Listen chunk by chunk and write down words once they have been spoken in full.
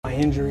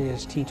injury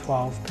is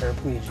T12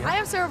 paraplegia. I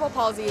have cerebral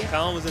palsy.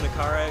 Colin was in a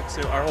car wreck,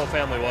 so our whole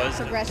family was.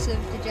 Progressive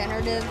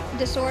degenerative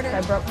disorder.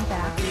 I broke my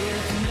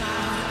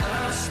back.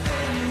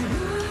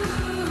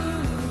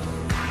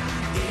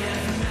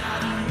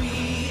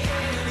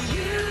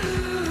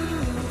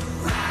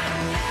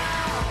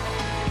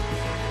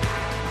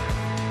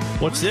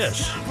 What's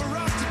this?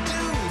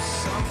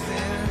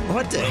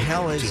 What the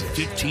hell is it?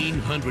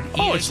 1500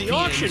 Oh, it's the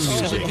auction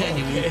music.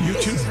 You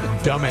two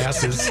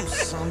dumbasses.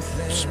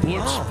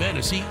 Sports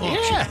Fantasy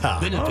Auction, Yeah,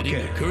 benefiting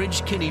okay. the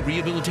Courage Kenny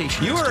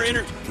Rehabilitation You are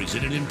Institute,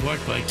 presented in part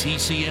by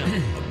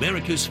TCM,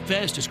 America's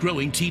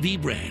fastest-growing TV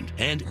brand,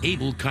 and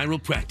Able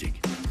Chiropractic.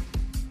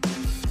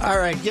 All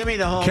right, give me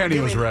the home. Kenny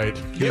give was me- right.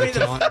 Give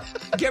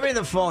me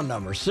the phone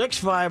number.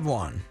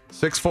 651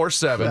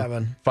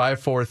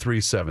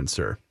 647-5437,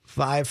 sir.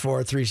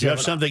 5437. You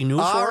have something new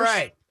for us? All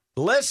right.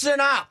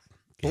 Listen up.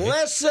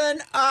 Listen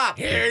up.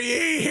 Hear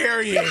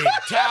ye,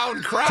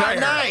 town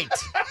crier.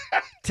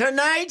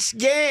 Tonight's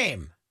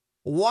game.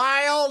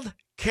 Wild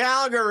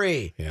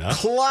Calgary. Yeah.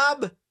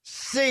 Club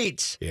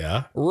seats.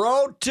 Yeah.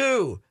 Row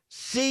 2.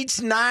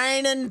 Seats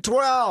 9 and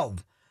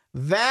 12.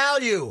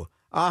 Value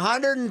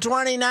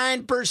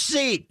 $129 per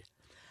seat.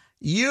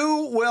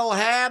 You will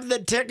have the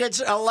tickets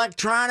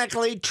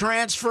electronically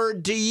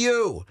transferred to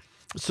you.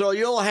 So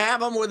you'll have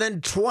them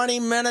within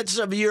 20 minutes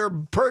of your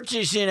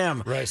purchasing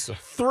them. Right, sir.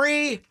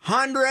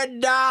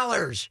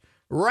 $300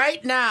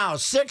 right now.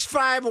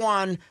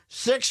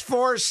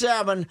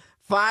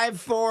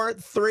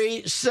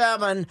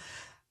 651-647-5437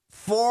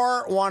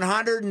 for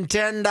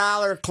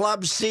 $110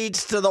 club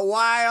seats to the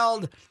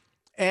Wild.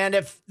 And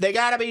if they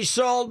got to be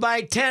sold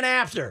by 10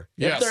 after.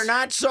 Yes. If they're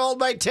not sold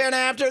by 10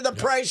 after, the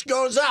price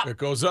goes up. It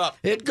goes up.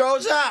 It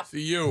goes up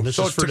See you. This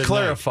So is for to tonight.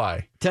 clarify,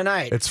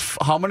 tonight. it's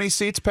how many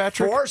seats,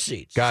 Patrick? 4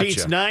 seats. Gotcha.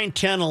 Seats 9,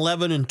 10,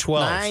 11, and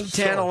 12. 9,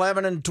 10,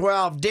 11, and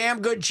 12. Damn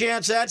good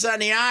chance that's on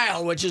the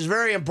aisle, which is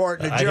very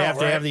important to I'd Joe. have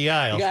to right? have the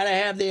aisle. You got to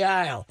have the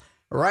aisle.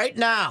 Right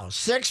now,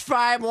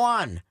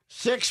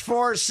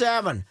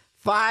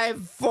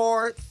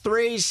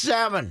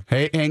 651-647-5437.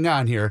 Hey, hang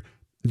on here.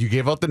 You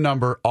gave out the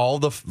number. All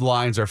the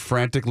lines are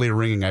frantically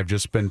ringing. I've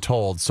just been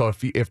told. So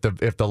if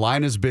the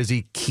line is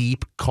busy,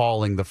 keep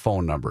calling the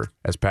phone number,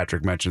 as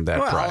Patrick mentioned that.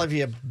 Well, prior. if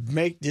you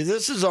make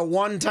this is a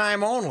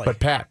one-time only. But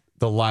Pat,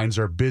 the lines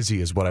are busy,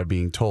 is what I'm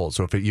being told.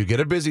 So if you get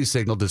a busy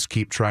signal, just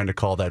keep trying to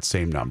call that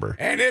same number.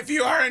 And if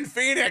you are in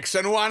Phoenix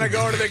and want to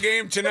go to the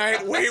game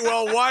tonight, we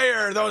will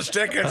wire those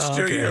tickets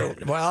to you.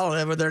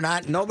 Well, they're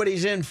not.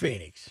 Nobody's in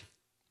Phoenix.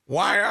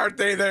 Why aren't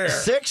they there?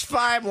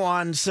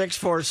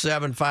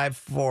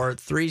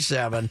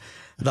 651-647-5437.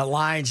 The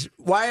lines.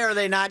 Why are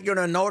they not going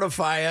to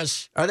notify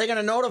us? Are they going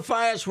to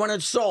notify us when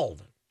it's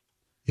sold?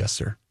 Yes,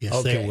 sir. Yes,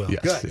 Okay. they will.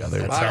 Yes. Good. Yeah,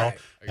 they will. That's All how, right.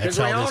 that's 'Cause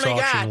we how this only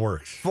auction got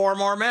works. 4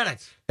 more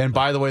minutes. And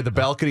by the way, the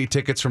balcony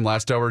tickets from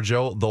last hour,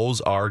 Joe, those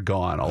are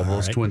gone. All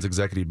those right. Twins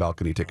executive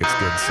balcony tickets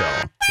did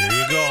sell. Here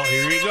you go.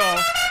 Here you go.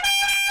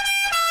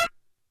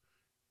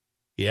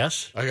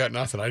 Yes? I got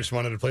nothing. I just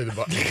wanted to play the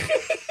button.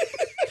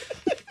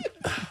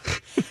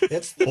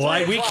 It's the Well,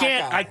 3 we o'clock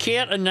can't. hour. I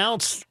can't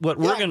announce what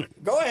we're Yeah, gonna.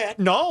 go ahead.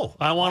 No,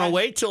 I want to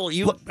wait till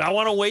you. I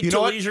want to wait You know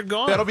till what? these are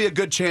gone. That'll be a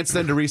good chance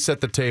then to reset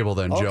the table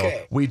then, Joe.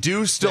 Okay. We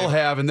do still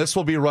have, and this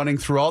will be running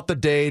throughout the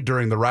day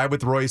during the Ride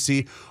with Royce,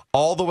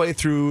 all the way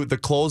through the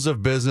close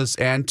of business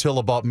and till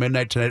about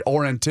midnight tonight,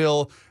 or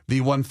until the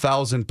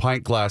 1,000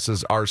 pint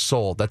glasses are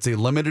sold. That's a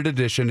limited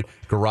edition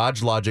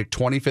Garage Logic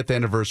 25th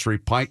anniversary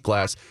pint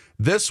glass.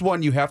 This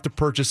one you have to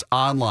purchase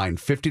online,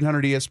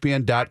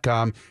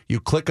 1500ESPN.com. You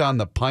click on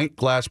the pint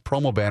glass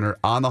promo banner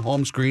on the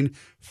home screen,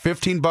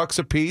 $15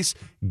 a piece.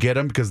 Get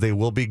them because they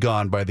will be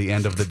gone by the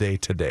end of the day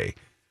today.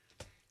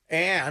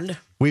 And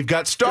We've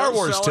got Star still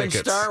Wars selling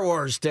tickets. Star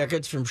Wars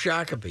tickets from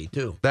Shakopee,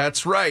 too.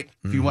 That's right.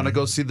 If you want to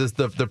go see the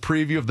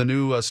preview of the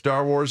new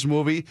Star Wars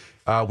movie,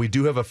 we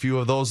do have a few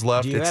of those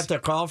left. Do you have to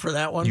call for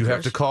that one? You have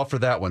Chris? to call for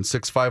that one,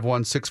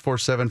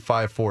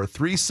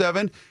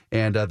 651-647-5437.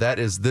 And that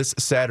is this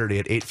Saturday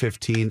at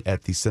 8:15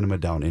 at the Cinema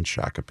Down in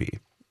Shakopee.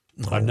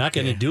 I'm not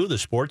going to do the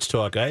sports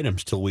talk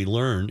items till we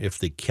learn if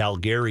the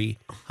Calgary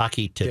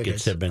hockey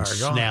tickets have been are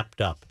gone. snapped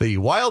up. The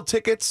Wild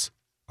tickets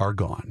are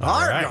gone.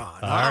 Are right. gone.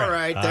 All All right.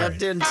 right. All That right.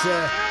 didn't. See,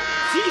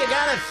 you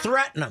got to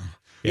threaten them.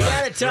 You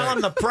got to tell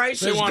them the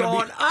price is wanna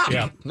going be- up.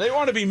 Yeah. They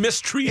want to be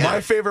mistreated.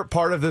 My favorite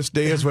part of this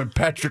day is when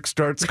Patrick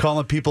starts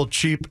calling people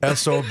cheap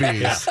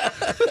SOBs.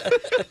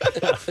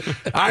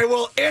 I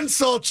will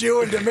insult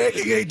you into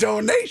making a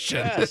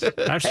donation.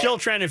 I'm still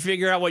trying to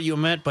figure out what you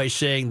meant by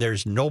saying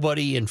there's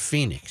nobody in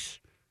Phoenix.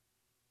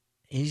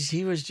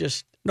 He was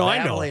just No, I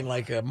know. babbling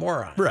like a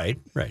moron, Right,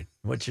 right.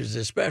 which is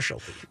his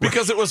specialty.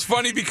 Because it was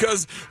funny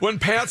because when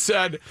Pat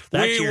said,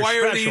 That's we your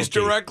wire these specialty.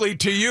 directly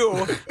to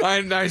you,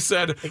 and I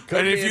said, could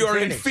and be if in you are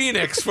in Phoenix.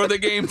 Phoenix for the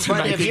game But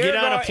tonight, if could you're get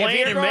on a going- plane if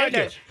you're and going make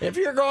to- it. If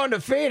you're going to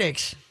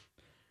Phoenix,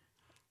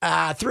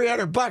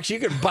 $300, you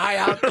could buy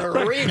out the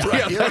arena.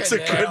 Yeah, You're that's a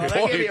gonna- good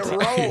They'll give you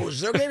point.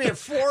 rows. They'll give you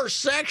 4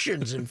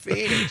 sections in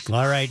Phoenix.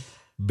 All right,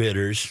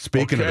 bidders.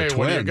 Speaking of Okay, the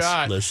what do you Twins,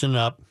 got? Listen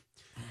up.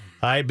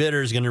 High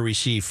bidder is going to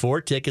receive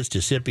 4 tickets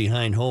to sit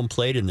behind home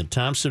plate in the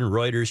Thomson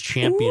Reuters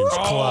Champions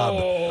Club.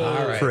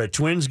 All right. For a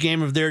Twins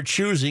game of their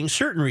choosing,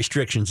 certain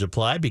restrictions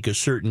apply because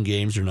certain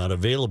games are not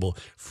available.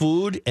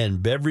 Food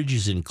and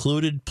beverages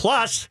included,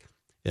 plus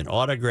an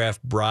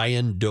autographed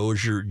Brian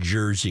Dozier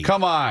jersey.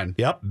 Come on.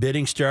 Yep,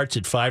 bidding starts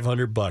at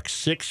 $500.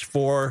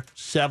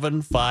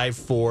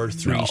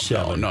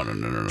 647-5437.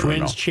 No.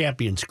 Twins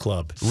Champions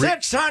Club.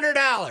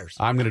 $600.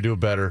 I'm going to do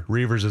better.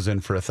 Reavers is in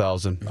for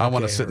 1,000. I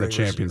want to sit in the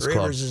Champions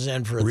Club. Reavers is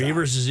in for $1,000.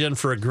 Reavers is in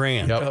for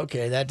 $1,000. Yep.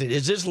 Okay,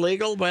 is this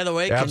legal, by the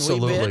way?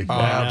 Absolutely. Can we bid?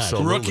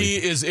 Absolutely. Rookie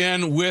is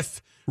in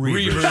with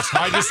Reavers.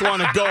 I just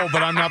want to go,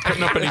 but I'm not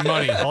putting up any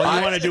money. All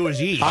you want to do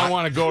is eat. I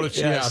want to go to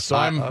Yes, so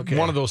I'm okay.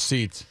 one of those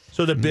seats.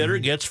 So the bidder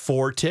gets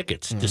 4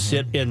 tickets to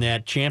sit in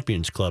that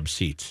Champions Club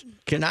seats.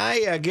 Can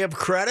I give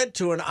credit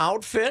to an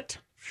outfit?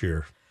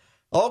 Sure.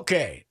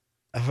 Okay.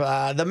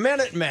 The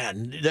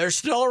Minutemen, they're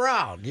still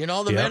around. You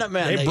know, the Yep.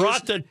 Minutemen. They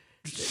brought the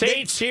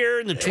Saints here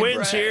and the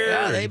Twins here.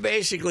 Yeah, they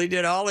basically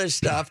did all this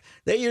stuff.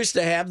 They used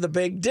to have the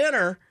big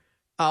dinner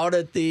out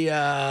at the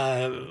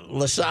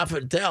La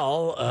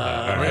Sofitel.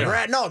 The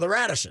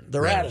Radisson.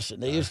 The Radisson.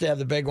 They used to have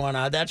the big one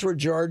out. That's where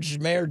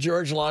Mayor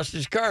George lost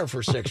his car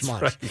for 6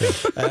 months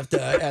at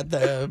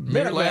the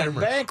Minuteman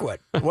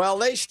banquet. Well,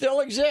 they still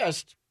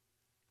exist.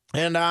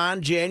 And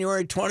on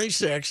January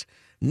 26th,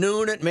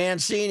 noon at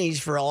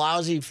Mancini's for a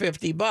lousy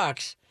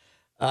 $50,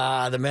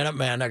 the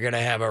Minutemen are going to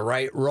have a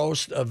right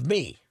roast of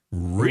me.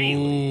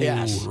 Really?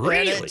 Yes.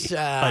 Really? And it's,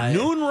 A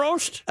noon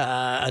roast?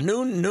 a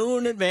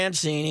noon at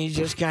Mancini's,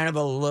 just kind of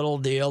a little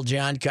deal.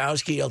 John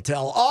Kowski will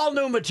tell all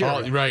new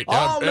material. Right.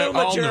 All new all new.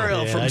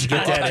 material Yeah, from I'd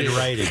John get that in Kowski.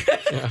 writing.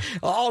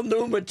 All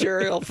new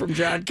material from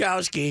John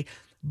Kowski.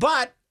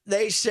 But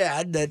they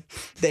said that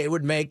they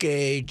would make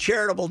a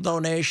charitable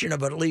donation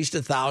of at least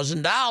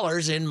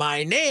 $1,000 in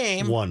my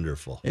name.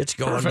 Wonderful. It's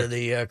going to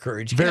the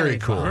Courage Very County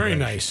cool. Foundation.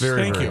 Very nice.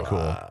 Very, Thank very you.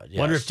 cool. Yes.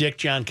 Wonder if Dick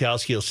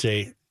Jankowski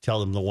will tell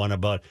them the one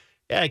about,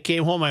 I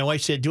came home, my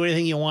wife said, do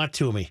anything you want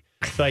to me.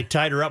 So I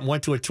tied her up and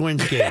went to a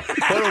Twins game.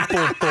 Boom,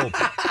 boom, boom.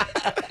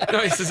 No,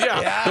 he says,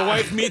 the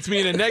wife meets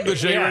me in a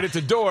negligee Yeah. right at the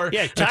door.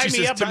 Yeah, and tie she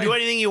me says, up and do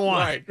anything you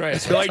want. Right.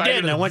 So I tied did, her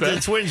and I to went to bed.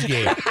 the Twins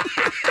game.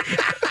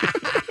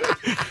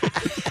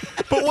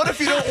 But what if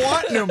you don't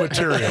want new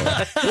material?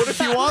 What if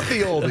you want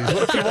the oldies?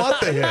 What if you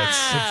want the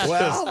hits?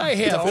 Well, I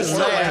have don't to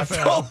laugh.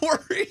 Don't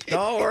worry.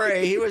 Don't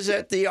worry. He was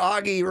at the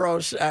Augie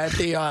roast at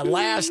the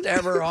last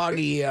ever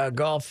Augie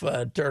golf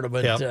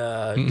tournament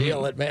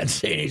deal at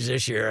Mancini's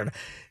this year,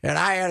 and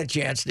I had a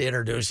chance to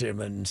introduce him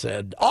and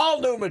said,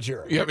 "All new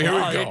material." Yep, here we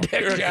go. Dick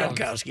Here it comes.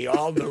 Jankowski,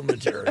 all new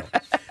material.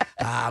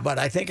 But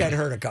I think I'd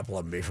heard a couple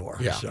of them before.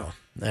 Yeah. So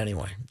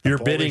anyway, You're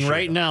holy bidding shit.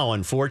 right now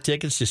on 4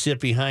 tickets to sit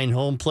behind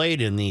home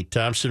plate in the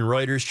Thomson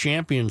Reuters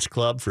Champions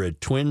Club for a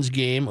Twins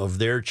game of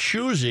their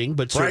choosing,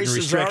 but certain Price is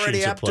restrictions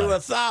already up apply. to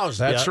 $1,000.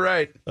 That's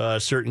right.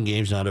 Certain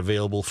games not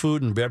available.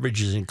 Food and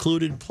beverages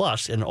included,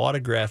 plus an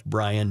autographed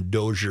Brian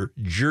Dozier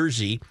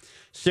jersey.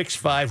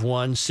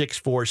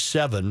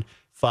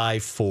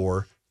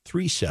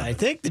 651-647-5437. I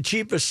think the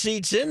cheapest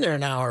seats in there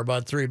now are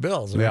about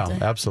 $3. Yeah, aren't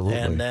they? absolutely.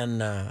 And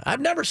then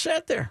I've never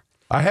sat there.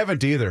 I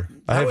haven't either.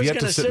 I have was yet to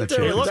gonna sit in the sit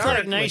there They chair. with look Dark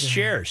like nice with-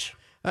 chairs.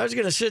 I was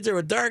going to sit there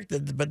with Dark,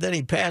 but then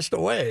he passed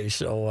away.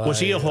 So Was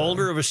he a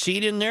holder of a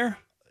seat in there?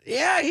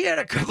 Yeah, he had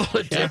a couple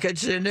of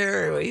tickets in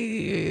there.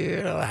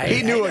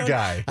 He knew a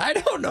guy. I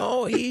don't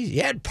know. He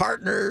had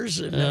partners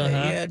and he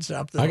had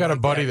something. I got a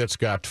like buddy that. that's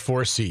got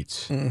 4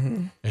 seats,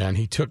 and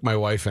he took my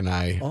wife and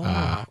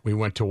I. We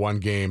went to one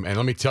game, and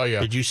let me tell you,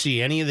 Did you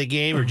see any of the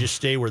game or just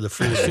stay where the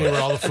food see was?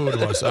 where all the food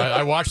was.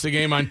 I watched the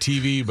game on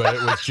TV, but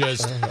it was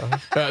just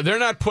they're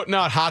not putting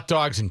out hot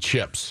dogs and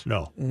chips.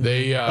 No.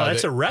 They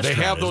that's a restaurant,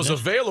 They have those isn't it?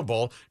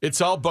 available. It's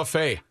all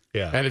buffet.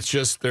 Yeah. and it's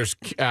just there's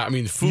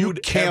You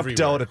food camped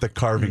everywhere. out at the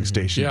carving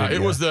station. Yeah, didn't it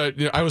you? was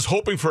I was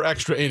hoping for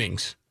extra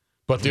innings,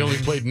 but they only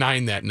played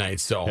 9 that night,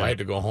 so I had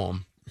to go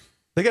home.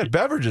 They got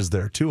beverages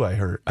there too. I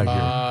hear.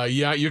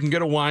 Yeah, you can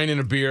get a wine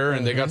and a beer,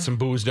 and they got some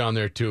booze down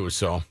there too.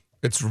 So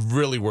it's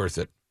really worth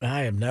it.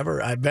 I've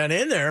been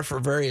in there for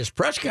various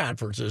press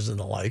conferences and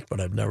the like, but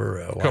I've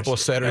never watched A couple of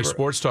Saturday never-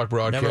 Sports Talk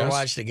broadcasts. Never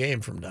watched a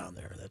game from down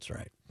there. That's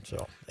right.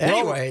 So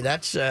anyway,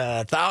 that's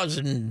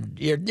 1,000.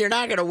 You're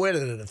not going to win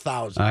it at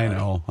 1,000. I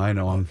know.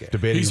 I'm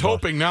debating. He's about-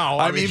 hoping now.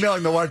 I'm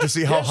emailing the wife to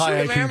see how Just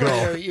high I can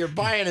remember, go. You're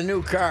buying a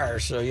new car,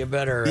 so you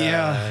better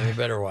you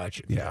better watch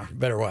it. Yeah. You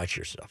better watch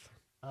yourself.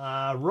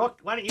 Rook,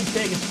 why don't you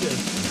take us to...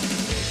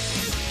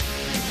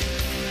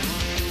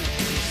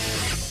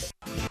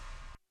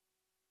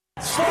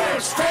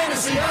 Sports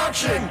Fantasy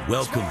Auction.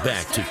 Welcome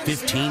back to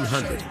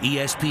 1500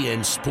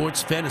 ESPN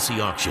Sports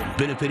Fantasy Auction,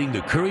 benefiting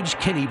the Courage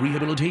Kenny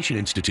Rehabilitation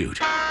Institute.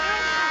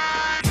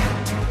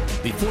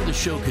 Before the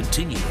show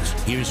continues,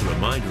 here's a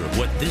reminder of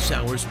what this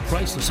hour's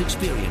priceless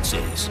experience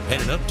is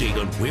and an update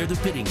on where the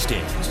bidding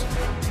stands.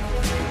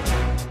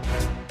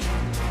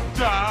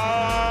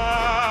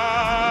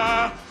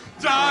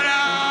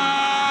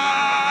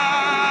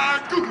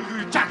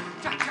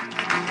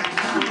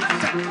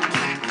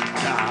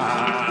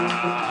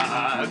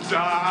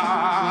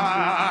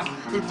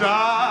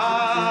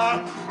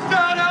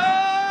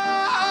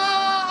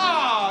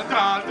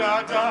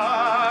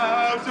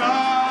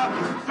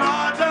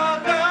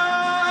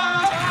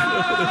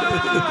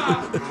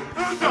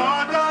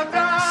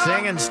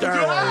 Singing Star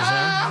Wars,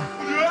 huh?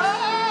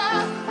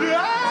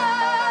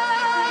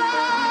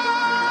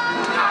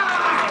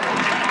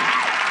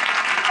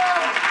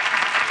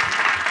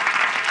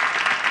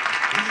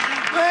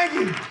 Thank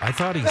you. I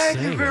thought he Thank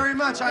sang you very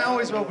much. I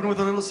always open with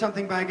a little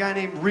something by a guy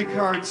named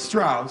Richard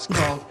Strauss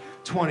called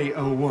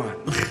 2001.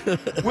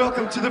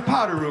 Welcome to the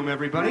Powder Room,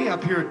 everybody,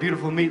 up here at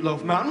beautiful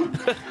Meatloaf Mountain.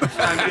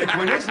 I'm Dick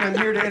Winters, and I'm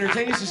here to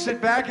entertain you, so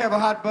sit back, have a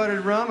hot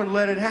buttered rum, and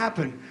let it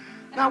happen.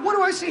 Now, what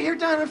do I see here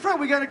down in front?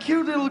 We got a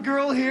cute little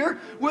girl here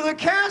with a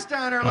cast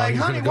on her leg.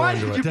 he's Honey, gonna go why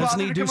into did it. you Doesn't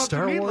bother he to do come up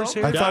Star to Wars Meatloaf?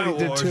 here? I thought he Star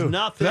did Wars, too.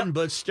 nothing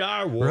but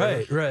Star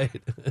Wars. Right.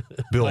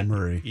 Bill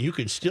Murray. You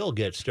can still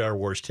get Star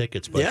Wars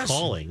tickets by Yes.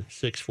 calling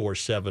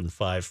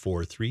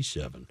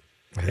 647-5437.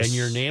 And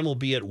your name will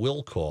be at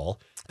will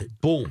call.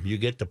 Boom, you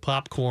get the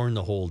popcorn,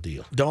 the whole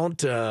deal.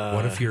 Don't.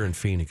 What if you're in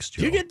Phoenix,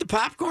 Joe? You get the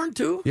popcorn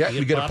too? Yeah,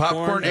 you get a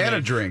popcorn and a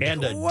drink.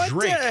 And a What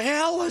drink. the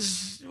hell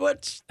is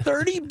what's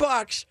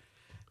 $30?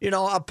 You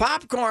know, a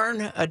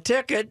popcorn, a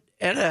ticket,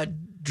 and a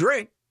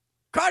drink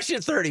cost you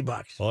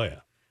 $30. Oh, yeah.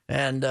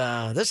 And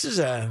this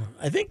is I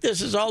think this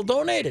is all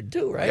donated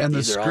too, right? And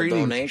These the are all screening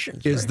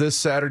donations. is right? this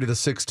Saturday the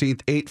 16th,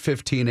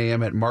 8:15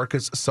 a.m. at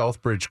Marcus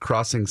Southbridge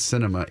Crossing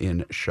Cinema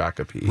in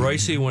Shakopee.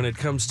 Royce, when it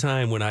comes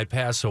time when I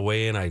pass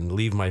away and I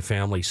leave my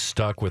family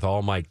stuck with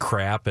all my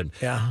crap and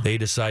Yeah. they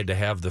decide to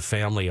have the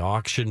family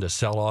auction to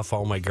sell off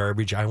all my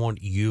garbage, I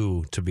want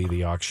you to be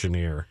the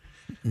auctioneer.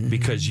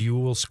 Because you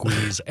will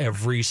squeeze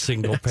every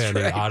single penny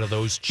right. out of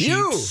those cheap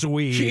You,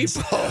 Swedes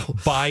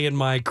cheapo. buying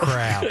my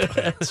crap.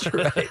 That's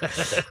right.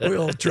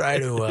 We'll try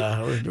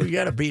to. We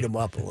got to beat them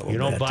up a little. You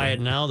don't bit. buy it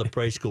now, the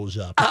price goes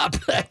up.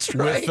 That's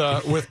right.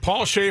 With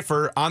Paul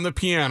Schaefer on the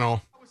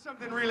piano.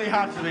 Something really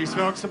hot for these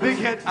folks. A big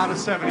hit out of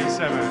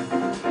 77.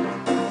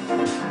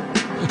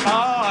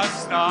 Ah,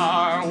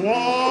 Star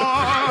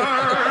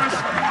Wars.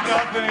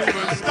 Nothing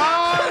but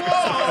Star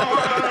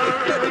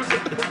Wars.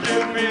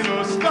 Give me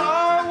the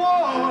Star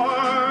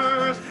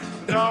Wars.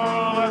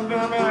 Don't let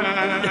them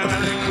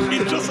end. He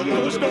doesn't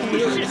know no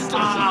lyrics.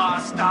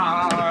 Ah,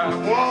 Star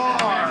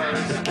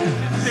Wars.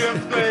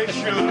 If they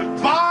should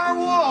Star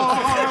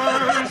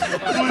Wars,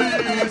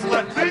 please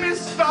let these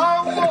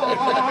Star Wars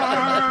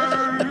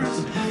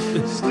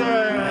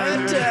stay.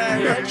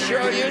 That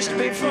show used to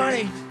be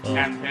funny.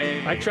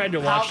 I tried to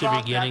watch the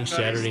beginning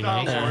Saturday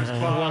night.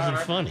 It wasn't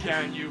funny.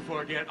 Can you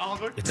forget all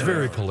the It's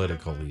very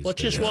political these Well, it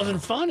days. just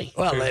wasn't funny.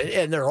 Well,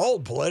 and their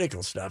old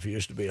political stuff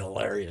used to be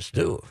hilarious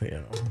too, you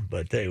know.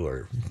 But they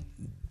were,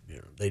 you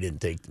know, they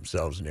didn't take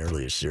themselves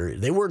nearly as serious.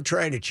 They weren't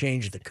trying to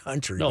change the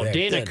country. No, back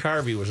Dana then.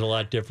 Carvey was a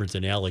lot different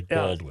than Alec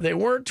Baldwin. They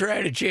weren't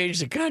trying to change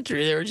the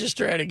country. They were just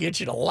trying to get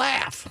you to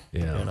laugh.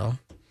 Yeah. You know.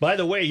 By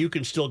the way, you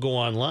can still go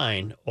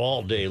online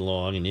all day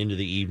long and into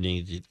the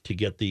evening to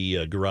get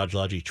the Garage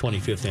Logic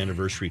 25th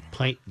anniversary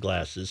pint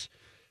glasses.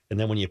 And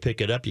then when you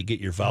pick it up, you get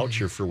your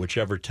voucher for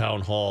whichever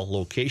town hall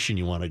location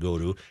you want to go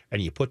to.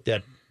 And you put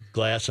that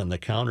glass on the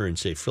counter and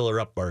say, fill her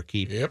up,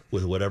 barkeep,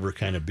 with whatever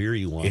kind of beer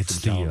you want It's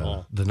from town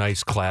hall. the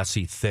nice,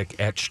 classy, thick,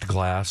 etched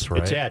glass,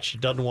 right? It's etched.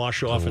 It doesn't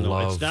wash off.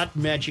 It's not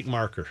magic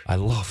marker. I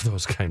love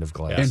those kind of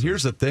glasses. And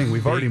here's the thing: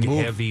 we've already Big,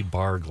 moved heavy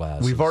bar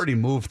glasses. We've already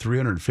moved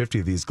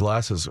 350 of these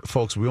glasses,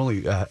 folks. We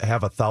only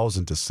have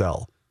 1,000 to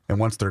sell, and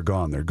once they're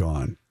gone, they're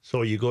gone.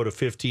 So you go to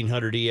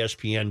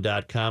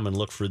 1500ESPN.com and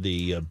look for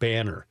the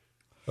banner,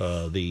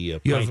 the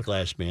pint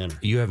glass banner.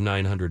 You have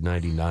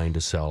 $999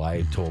 to sell.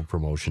 I told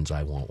promotions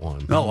I want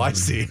one. Oh, I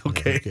see.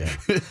 Okay.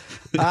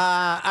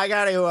 I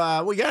got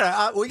to. We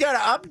got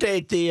to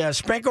update the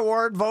Spink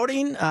Award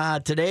voting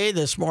today,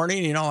 this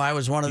morning. You know, I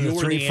was one of You the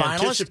were three the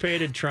finalists.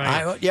 anticipated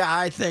triumph.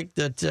 I think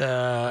that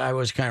I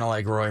was kind of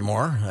like Roy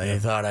Moore. I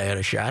thought I had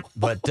a shot,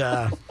 but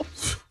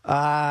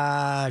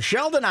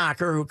Sheldon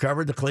Ocker, who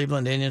covered the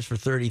Cleveland Indians for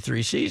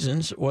 33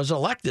 seasons, was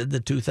elected the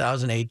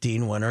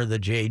 2018 winner of the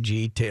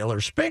J.G. Taylor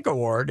Spink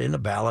Award in the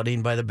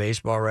balloting by the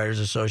Baseball Writers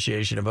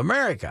Association of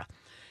America.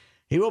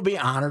 He will be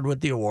honored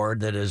with the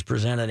award that is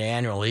presented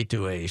annually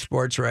to a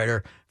sports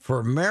writer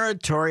for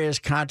meritorious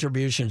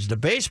contributions to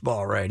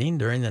baseball writing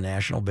during the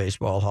National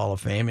Baseball Hall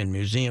of Fame and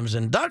Museum's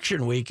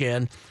induction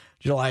weekend,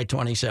 July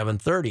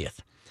 27th, 30th.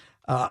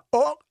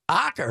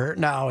 Ocker,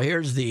 now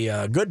here's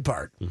the good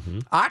part.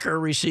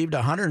 Ocker received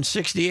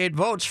 168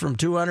 votes from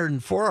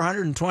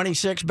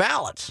 426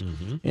 ballots,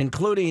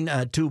 including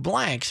 2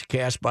 blanks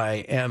cast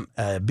by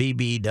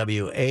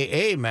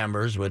BBWAA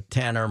members with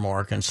 10 or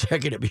more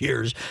consecutive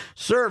years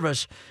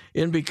service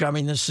in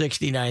becoming the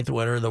 69th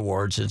winner of the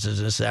award since its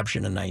inception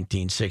in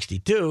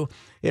 1962.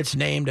 It's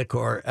named, of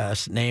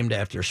course, named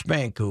after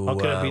Spink, who How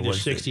could it be the was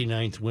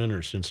 69th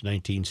winner since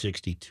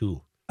 1962?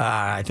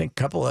 I think a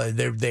couple of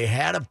they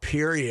had a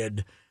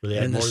period Where they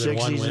had in the more than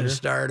one 60s winner? and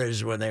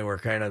starters when they were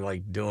kind of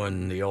like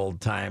doing the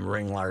old time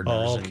ringlarders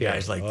Oh, and okay.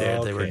 guys like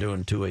that. They were Okay.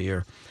 doing 2 a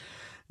year.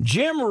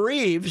 Jim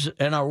Reeves,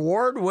 an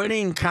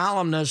award-winning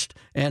columnist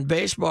and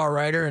baseball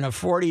writer in a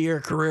 40-year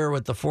career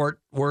with the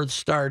Fort Worth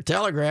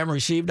Star-Telegram,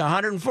 received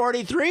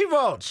 143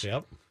 votes.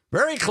 Yep.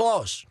 Very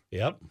close.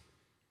 Yep.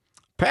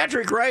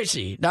 Patrick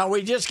Ricey. Now,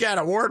 we just got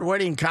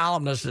award-winning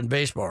columnist and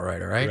baseball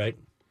writer, right? Right.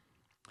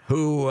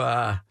 Who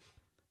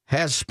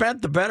has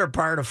spent the better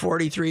part of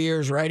 43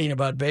 years writing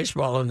about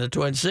baseball in the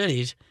Twin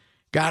Cities,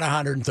 got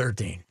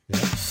 113. Yeah.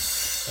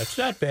 That's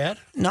not bad.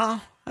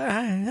 No,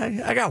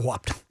 I got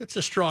whopped. It's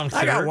a strong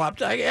third. I got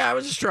whopped. I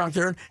was a strong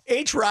third.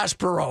 H. Ross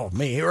Perot,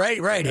 me,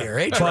 right here.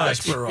 H.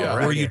 Ross Perot.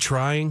 Right were you here.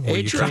 trying? Were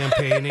you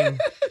campaigning?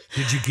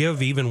 Did you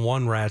give even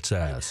one rat's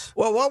ass?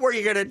 Well, what were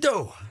you going to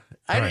do?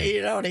 Right.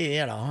 You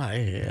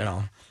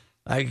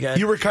got.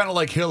 You were kind of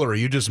like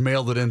Hillary. You just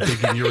mailed it in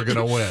thinking you were going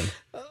to win.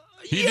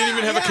 He didn't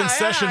even have a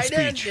concession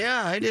speech.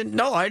 I didn't.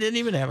 No, I didn't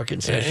even have a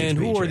concession speech. And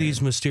who are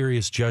these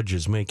mysterious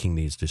judges making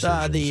these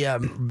decisions? The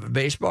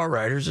Baseball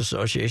Writers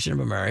Association of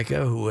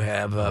America, who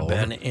have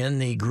been in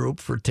the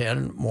group for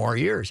 10 more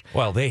years.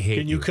 Well, they hate.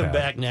 Can you come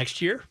back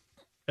next year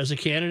as a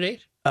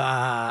candidate?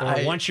 Or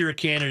once you're a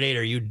candidate,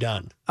 are you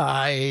done?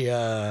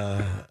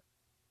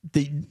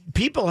 The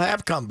people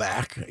have come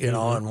back,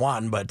 and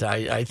won, but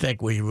I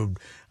think we would.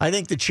 I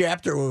think the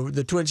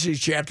Twin Cities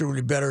chapter would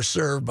be better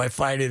served by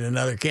finding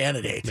another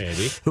candidate,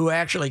 maybe, who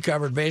actually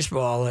covered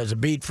baseball as a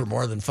beat for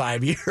more than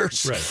 5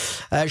 years.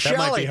 Right, that Shelley,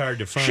 might be hard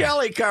to find.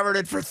 Shelley covered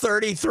it for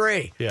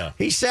 33. Yeah,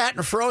 he sat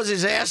and froze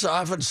his ass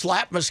off and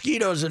slapped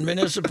mosquitoes in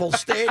Municipal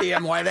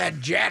Stadium while that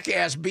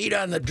jackass beat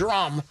on the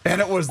drum.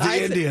 And it was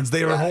the Indians.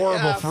 They were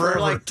horrible forever. For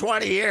like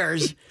 20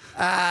 years.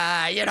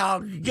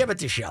 Give it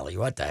to Shelley.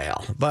 What the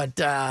hell? But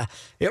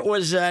it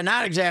was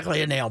not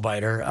exactly a nail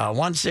biter.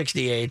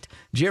 168,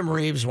 Jim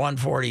Reeves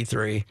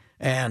 143,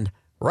 and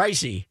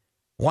Ricey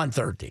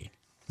 113.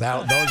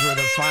 Those were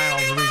the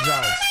final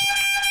results.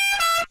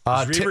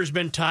 Has Reavers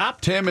been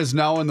top? Tim is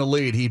now in the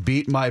lead. He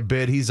beat my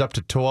bid. He's up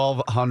to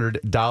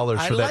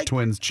 $1,200 for that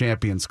Twins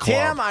Champions Club.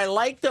 Tim, I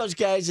like those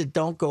guys that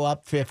don't go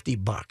up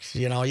 $50.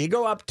 You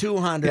go up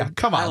 $200. Yeah,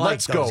 come on,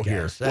 let's go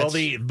here. Well,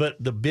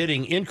 the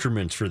bidding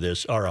increments for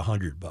this are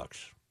 $100.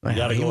 You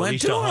got to go at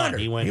least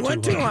 200. He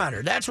went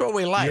 200. That's what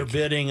we like. You're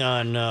bidding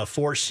on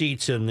 4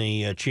 seats in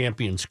the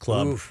Champions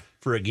Club. Oof.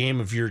 For a game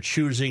of your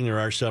choosing. There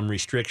are some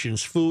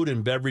restrictions. Food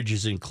and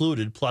beverages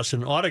included, plus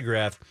an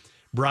autographed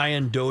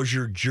Brian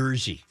Dozier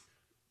jersey.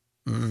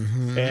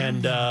 Mm-hmm.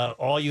 And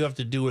all you have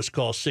to do is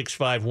call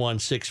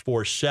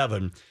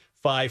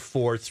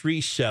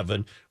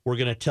 651-647-5437. We're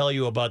going to tell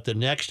you about the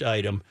next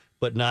item,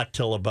 but not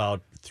till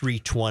about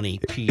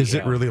 3:20 p.m. Is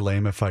it really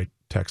lame if I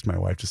text my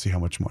wife to see how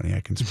much money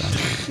I can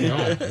spend?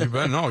 No, you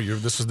better no.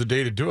 This is the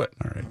day to do it.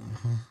 All right.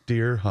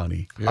 Dear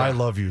honey, I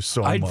love you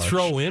so much. I'd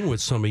throw in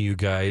with some of you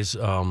guys,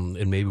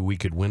 and maybe we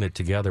could win it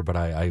together, but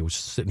I was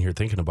sitting here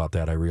thinking about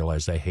that. I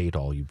realized I hate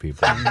all you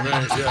people.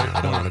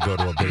 I don't want to go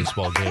to a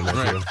baseball game with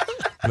you.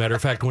 Matter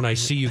of fact, when I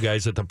see you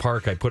guys at the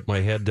park, I put my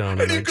head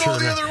down and I go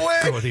the other way.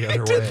 Go the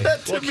other way.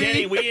 Well,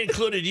 Kenny, we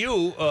included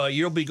you.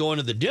 You'll be going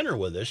to the dinner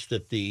with us.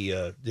 That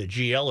the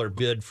GLer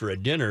bid for a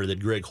dinner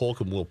that Greg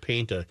Holcomb will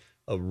paint a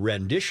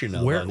rendition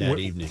of on that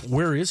evening.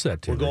 Where is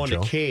that dinner, We're going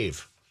Joe? to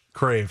Crave.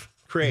 Crave.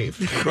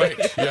 Right.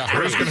 Yeah.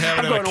 We're just going to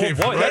have it in a cave.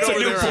 Boy, right that's a over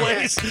new there.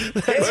 place.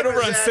 Right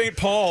over on St.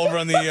 Paul, over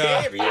on the.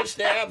 Cave used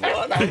to have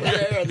one over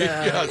there in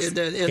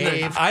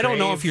the I don't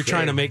know if you're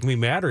trying to make me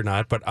mad or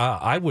not, but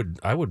I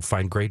would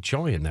find great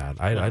joy in that.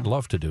 I'd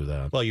love to do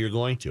that. Well, you're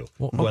going to,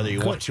 whether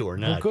you want to or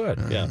not. Well,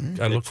 good. Yeah.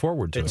 I look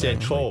forward to It's it.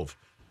 at Cove.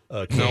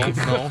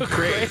 No.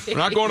 Crave. We're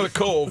not going to the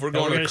Cove. We're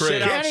going to the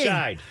sit Crave.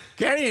 outside.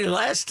 Kenny,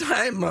 last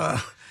time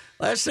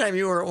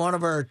you were at one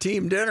of our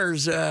team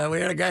dinners, we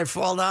had a guy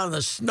fall down in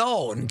the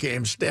snow and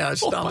came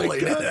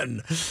stumbling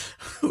in,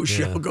 who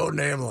shall go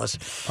nameless.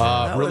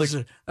 That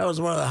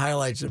was one of the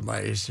highlights of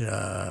my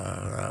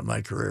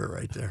career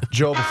right there.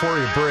 Joe, before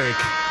you break,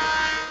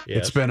 Yes.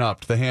 it's been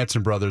upped. The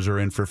Hanson brothers are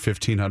in for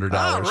 $1,500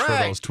 All for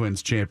right. those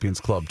Twins Champions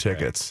Club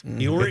tickets.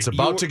 It's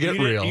about to get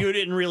real. You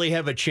didn't really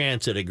have a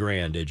chance at a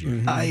grand, did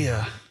you?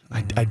 I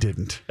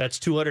didn't. That's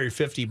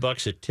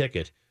 $250 a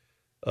ticket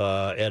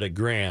at a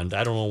grand.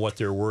 I don't know what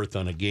they're worth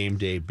on a game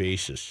day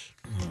basis.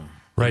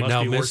 Right must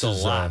now, be worth a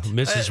lot.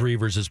 Mrs.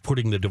 Reavers is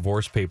putting the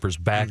divorce papers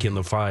back in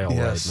the file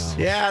Yes. right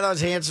now. Yeah,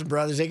 those Hanson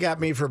brothers, they got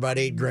me for about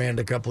 $8,000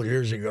 a couple of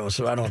years ago,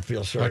 so I don't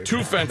feel sorry.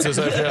 2 fences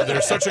I've had.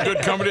 They're such a good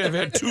company. I've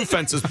had 2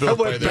 fences I built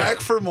by went them. back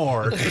for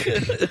more.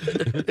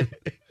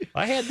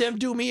 I had them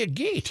do me a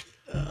gate.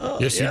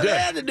 Yes, you They did.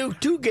 had to do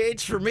 2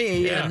 gates for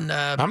me. Yeah. And,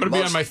 I'm going to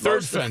be on my 3rd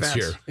most of the fence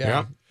here.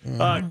 Yeah.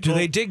 Do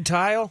they dig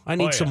tile? I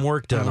need some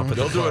work done up at the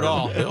They'll do it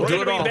all. They'll We're do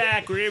going it to all. be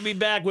back. We're going to be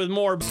back with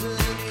more.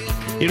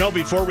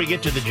 Before we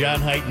get to the John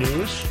Haidt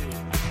news.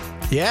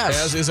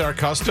 Yes. As is our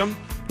custom.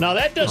 Now,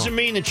 that doesn't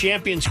mean the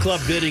Champions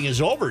Club bidding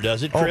is over,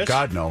 does it, Chris? Oh,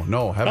 God, no.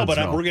 No, heavens No, but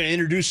no. we're going to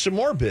introduce some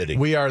more bidding.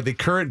 We are the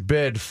current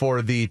bid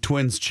for the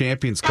Twins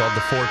Champions Club.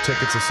 The 4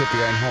 tickets to sit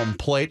behind home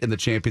plate in the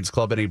Champions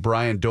Club and a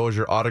Brian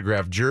Dozier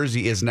autographed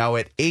jersey is now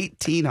at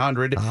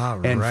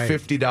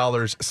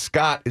 $1,850.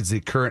 Scott is the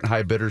current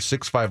high bidder,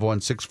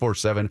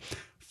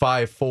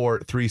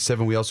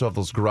 651-647-5437. We also have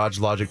those Garage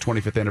Logic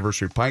 25th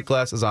anniversary pint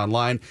glasses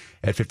online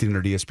at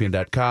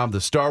 1500ESPN.com.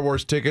 The Star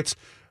Wars tickets,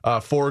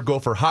 4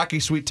 Gopher Hockey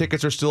Suite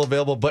tickets are still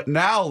available. But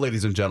now,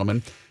 ladies and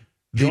gentlemen,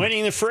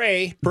 Joining the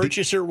fray,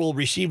 purchaser will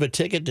receive a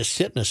ticket to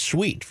sit in a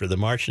suite for the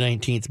March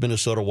 19th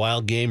Minnesota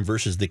Wild game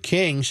versus the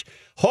Kings,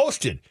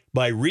 hosted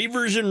by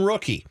Reavers and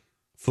Rookie.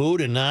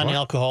 Food and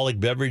non-alcoholic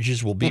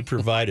beverages will be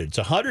provided. It's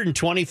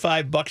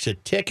 $125 a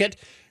ticket,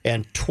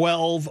 and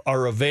 12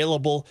 are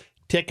available.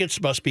 Tickets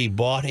must be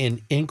bought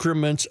in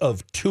increments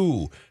of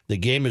 2. The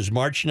game is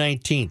March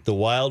 19th, the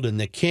Wild and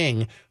the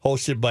King,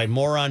 hosted by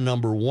Moron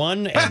number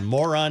 1 and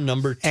Moron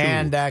number 2.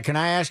 And can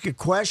I ask a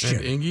question?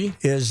 And Ingy?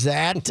 Is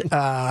that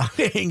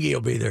Ingy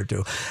will be there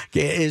too?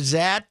 Is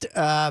that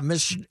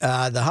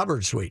the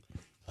Hubbard Suite?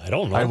 I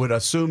don't know. I would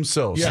assume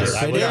so. Yes, sir.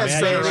 I would Yes,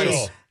 imagine baby.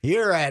 so.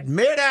 You're at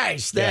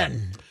mid-ice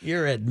then.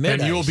 You're at mid-ice.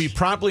 And you will be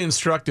promptly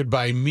instructed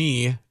by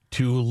me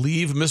to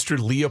leave Mr.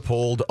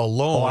 Leopold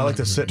alone I like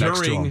to sit next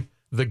to during him.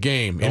 the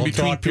game. Don't in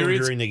between talk to him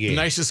periods, during the game.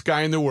 nicest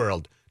guy in the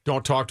world.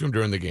 Don't talk to him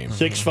during the game.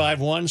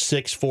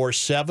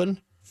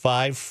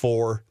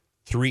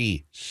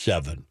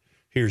 651-647-5437.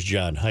 Here's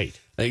John Haidt.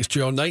 Thanks,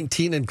 Joe.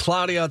 19 and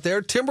cloudy out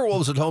there.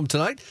 Timberwolves at home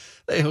tonight.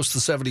 They host the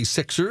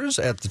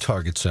 76ers at the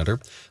Target Center.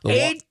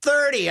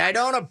 8:30. I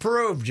don't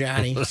approve,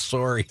 Johnny.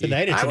 Sorry.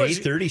 Tonight it's an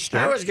 8:30 I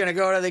start. was going to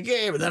go to the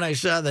game, but then I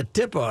saw the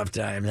tip-off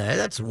time.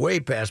 That's way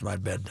past my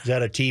bed. Is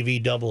that a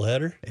TV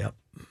doubleheader? Yep.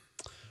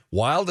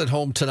 Wild at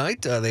home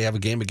tonight. They have a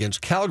game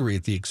against Calgary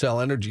at the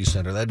Xcel Energy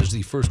Center. That is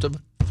the first of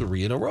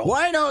 3 in a row.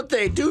 Why don't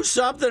they do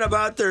something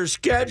about their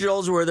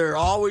schedules where they're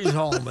always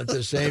home at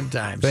the same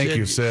time? Thank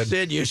you, Sid.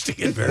 Sid used to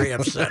get very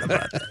upset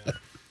about that.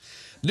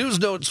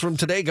 News notes from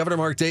today. Governor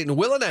Mark Dayton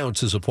will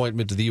announce his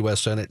appointment to the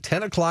U.S. Senate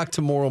 10 o'clock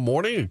tomorrow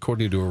morning,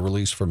 according to a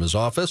release from his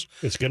office.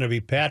 It's going to be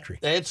Patrick.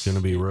 It's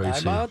Gonna be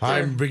Royce. I'm out there.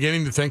 I'm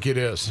beginning to think it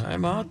is.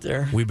 I'm out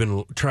there. We've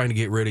been trying to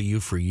get rid of you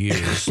for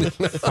years.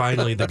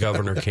 Finally, the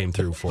governor came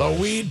through for The us.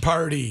 weed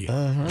party.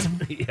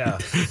 Yeah.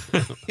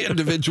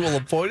 Individual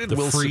appointed The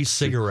will free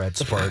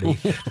cigarettes party.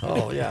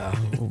 Oh, yeah.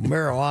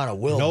 Marijuana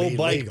will No be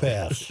bike legal.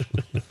 pass.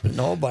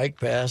 No bike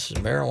pass.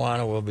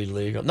 Marijuana will be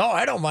legal. No,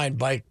 I don't mind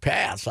bike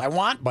paths. I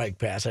want bike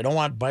paths. I don't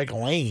want bike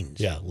lanes.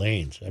 Yeah,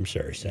 lanes. I'm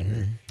sorry,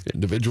 Senator.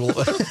 individual.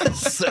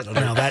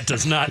 Now that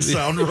does not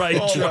sound right.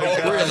 Oh, Chuck.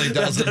 it really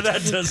doesn't.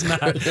 That does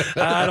not.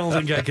 I don't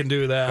think I can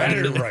do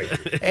that.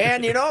 Right.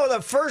 And you know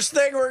the first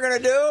thing we're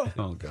going to do?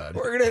 Oh, God.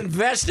 We're going to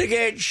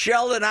investigate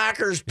Sheldon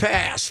Acker's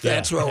past.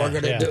 That's what we're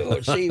going to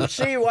do.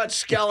 See what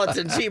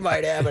skeletons he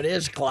might have in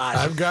his closet.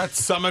 I've got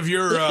some of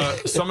your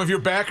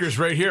backers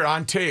right here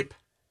on tape.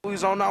 We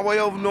was on our way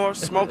over north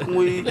smoking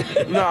weed.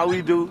 You know how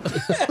we do.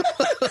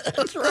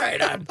 That's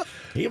right.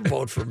 He'll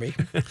vote for me.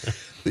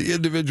 The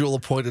individual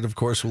appointed, of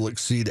course, will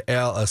succeed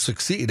Al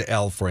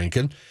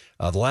Franken.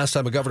 The last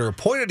time a governor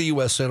appointed a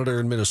U.S. senator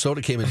in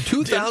Minnesota came in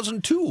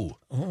 2002.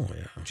 Oh,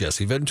 yeah.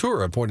 Jesse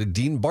Ventura appointed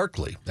Dean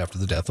Barkley after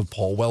the death of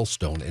Paul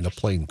Wellstone in a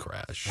plane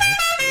crash. Right.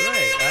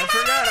 I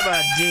forgot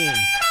about Dean.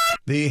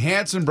 The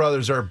Hanson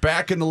brothers are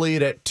back in the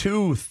lead at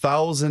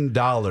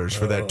 $2,000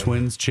 for that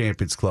Twins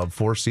Champions Club.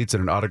 4 seats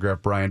and an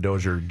autographed Brian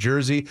Dozier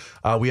jersey.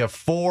 We have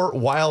 4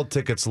 Wild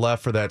tickets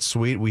left for that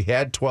suite. We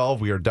had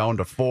 12. We are down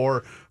to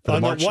 4. For On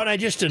the one I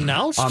just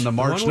announced? On the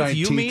March The one with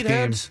you 19th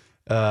game meatheads?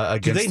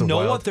 against Do they the know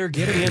Wild what they're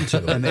getting into?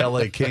 and the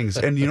LA Kings.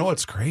 And you know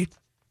what's great?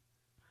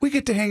 We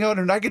get to hang out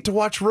and I get to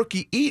watch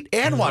Rookie eat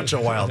and watch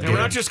a Wild And game.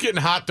 we're not just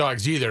getting hot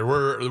dogs either.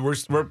 We're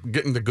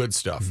getting the good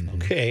stuff.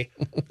 Okay.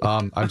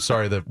 I'm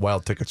sorry, the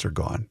Wild tickets are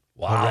gone.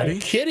 Wow. Are you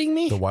kidding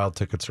me? The Wild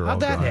tickets are all How'd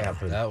that gone.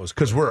 happen? That was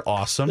Because we're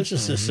awesome. This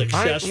is a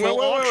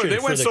successful auction They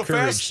for went the so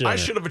Courage fast, Center. I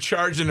should have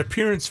charged an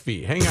appearance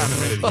fee. Hang on a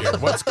minute here.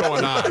 What's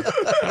going on?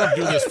 I don't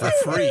do this for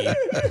free.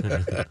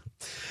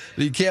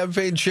 The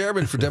campaign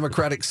chairman for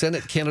Democratic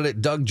Senate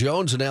candidate Doug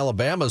Jones in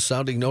Alabama is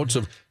sounding notes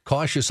of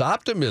cautious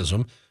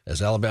optimism as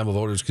Alabama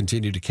voters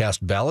continue to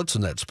cast ballots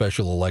in that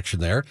special election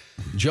there.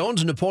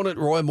 Jones and opponent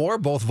Roy Moore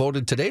both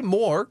voted today.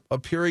 Moore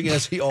appearing,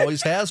 as he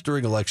always has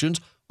during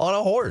elections, on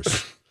a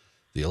horse.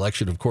 The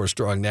election, of course,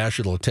 drawing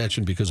national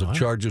attention because of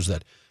charges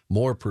that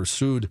Moore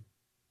pursued.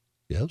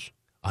 Yes?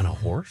 On a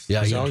horse?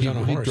 Yeah, He's always on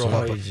a horse. drove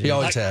up. He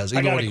always has. I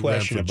Even got when a he ran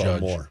question for about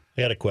judge. Moore.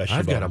 I got a question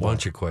I've about got a Moore.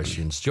 bunch of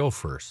questions. Joe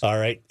first. All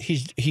right.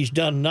 He's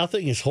done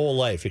nothing his whole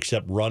life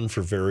except run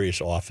for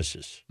various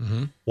offices.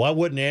 Mm-hmm. Why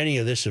wouldn't any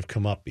of this have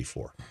come up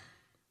before?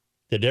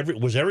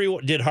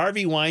 Did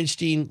Harvey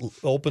Weinstein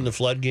open the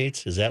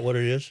floodgates? Is that what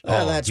it is?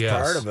 Well, that's yes,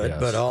 part of it, yes,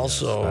 but yes,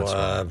 also that's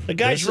right. The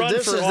guy's run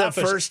this for is office.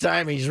 the first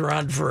time he's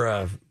run for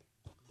a.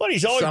 Well,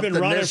 he's always been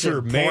something running this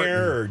for mayor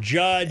important. or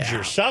judge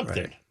or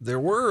something. right. There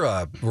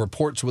were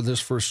reports when this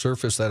first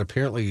surfaced that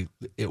apparently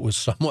it was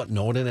somewhat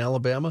known in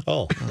Alabama.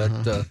 Oh.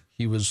 That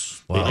he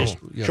was. They just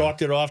you know,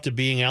 chalked it off to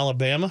being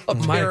Alabama?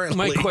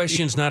 My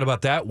question's not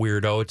about that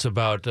weirdo. It's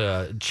about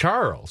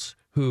Charles,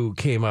 who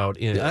came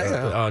out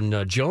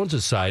on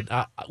Jones's side.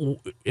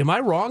 Am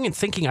I wrong in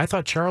thinking I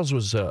thought Charles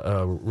was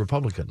a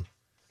Republican?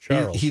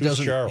 Charles. He Who's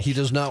doesn't. Charles? He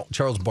does not.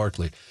 Charles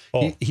Barkley.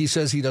 Oh. He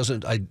says he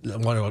doesn't. I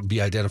want to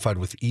be identified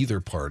with either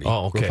party,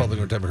 Oh, okay.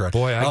 Republican or Democrat.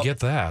 Boy, I get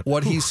that.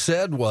 What he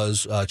said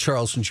was,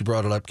 Charles, since you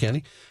brought it up,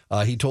 Kenny,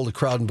 he told a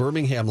crowd in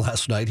Birmingham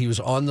last night he was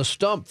on the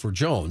stump for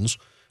Jones.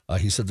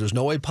 He said, "There's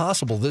no way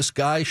possible this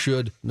guy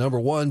should, number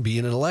one, be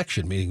in an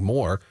election," meaning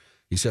Moore.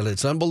 He said,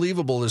 it's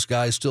unbelievable this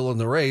guy's still in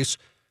the race.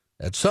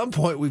 At some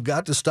point, we've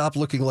got to stop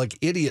looking like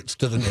idiots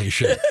to the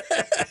nation.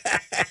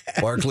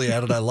 Barkley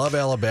added, I love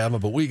Alabama,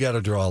 but we got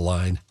to draw a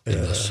line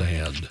in the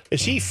sand.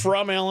 Is he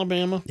from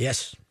Alabama?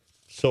 Yes.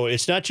 So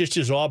it's not just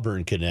his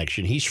Auburn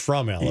connection. He's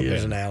from Alabama. He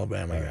is an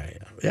Alabama guy.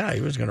 Yeah,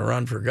 he was going to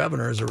run for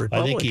governor as a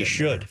Republican. I think he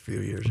should. A few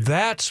years ago.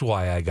 That's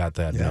why I got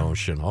that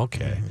notion.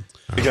 Okay.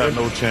 They got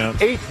no chance.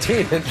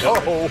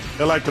 18-0.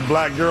 They're like the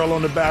black girl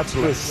on The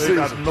Bachelor. They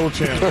got no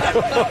chance.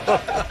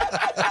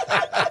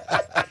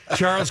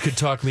 Charles could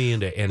talk me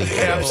into anything.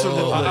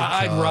 Absolutely.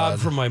 I'd rob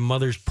from my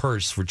mother's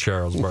purse for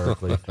Charles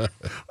Barkley.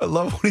 I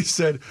love when he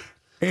said,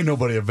 ain't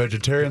nobody a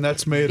vegetarian.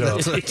 That's made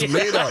up. It's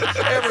made up.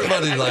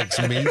 Everybody likes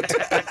meat.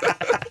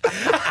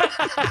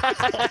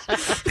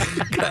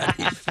 God,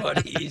 he's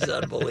funny. He's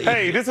unbelievable.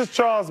 Hey, this is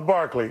Charles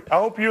Barkley. I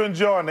hope you're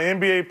enjoying the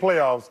NBA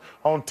playoffs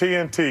on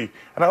TNT.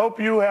 And I hope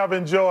you have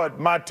enjoyed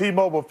my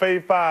T-Mobile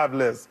Fave 5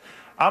 list.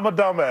 I'm a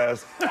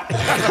dumbass.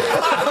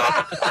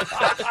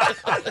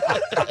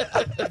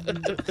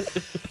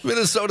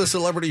 Minnesota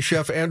celebrity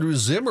chef Andrew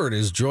Zimmern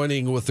is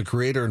joining with the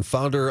creator and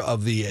founder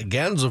of the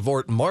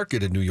Gansevoort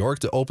Market in New York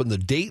to open the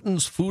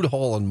Dayton's Food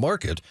Hall and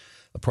Market.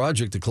 The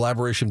project, a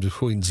collaboration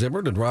between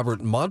Zimmern and Robert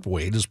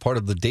Montwade, is part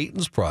of the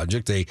Dayton's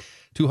Project, a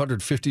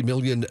 $250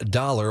 million,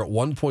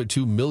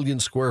 1.2 million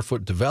square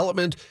foot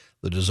development.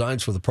 The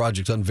designs for the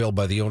project unveiled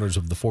by the owners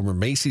of the former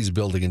Macy's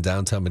building in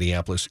downtown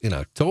Minneapolis in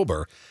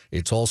October.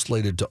 It's all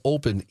slated to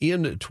open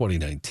in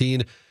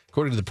 2019.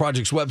 According to the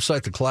project's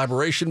website, the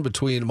collaboration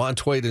between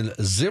Montwade and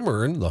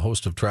Zimmern, the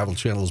host of Travel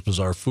Channel's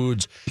Bizarre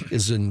Foods,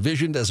 is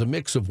envisioned as a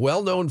mix of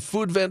well-known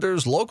food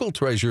vendors, local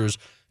treasures,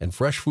 and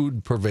fresh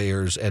food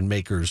purveyors and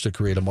makers to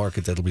create a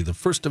market that'll be the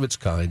first of its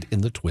kind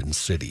in the Twin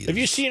Cities. Have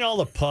you seen all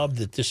the pub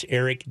that this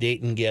Eric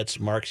Dayton gets,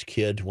 Mark's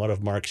kid, one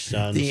of Mark's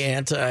sons? The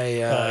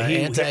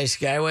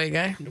anti-Skyway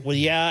guy? Well,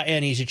 yeah,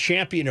 and he's a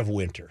champion of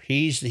winter.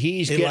 He's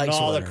getting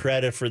all the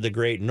credit for the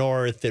Great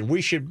North, and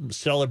we should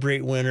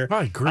celebrate winter.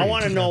 I agree. I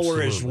want to know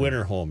where his Absolutely.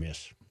 winter home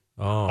is.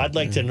 Oh, I'd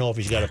like to know if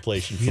he's got a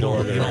place in You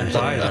don't Florida.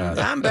 buy that.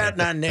 I'm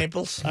betting on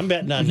Naples. I'm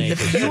betting on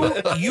Naples.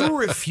 You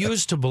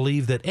refuse to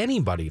believe that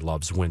anybody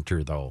loves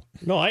winter, though.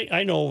 No,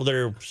 I know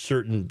there are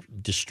certain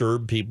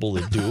disturbed people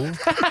that do.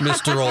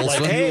 Mr.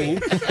 Olson. Hey,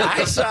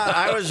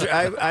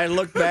 I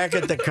looked back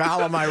at the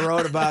column I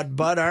wrote about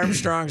Bud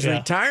Armstrong's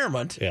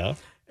retirement. Yeah.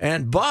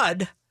 And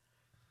Bud,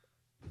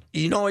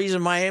 you know he's a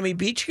Miami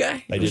Beach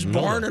guy? He was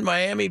born in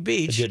Miami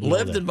Beach,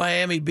 lived in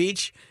Miami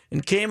Beach,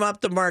 and came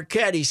up to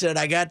Marquette. He said,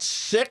 I got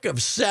sick of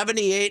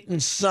 78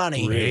 and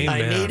sunny. Amen.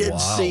 I needed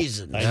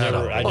seasons.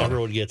 I never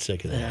would get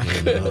sick of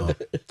that.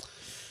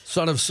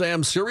 Son of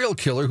Sam, serial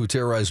killer who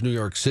terrorized New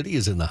York City,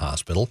 is in the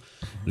hospital.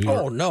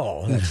 Oh,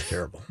 no, that's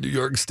terrible. New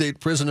York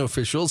State prison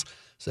officials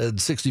said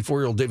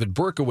 64-year-old David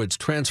Berkowitz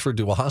transferred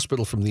to a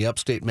hospital from the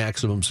upstate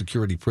maximum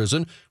security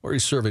prison where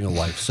he's serving a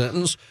life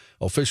sentence.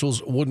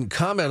 Officials wouldn't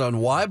comment on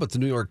why, but the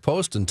New York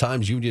Post and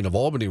Times-Union of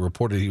Albany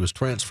reported he was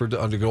transferred to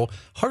undergo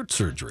heart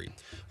surgery.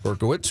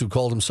 Berkowitz, who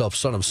called himself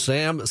Son of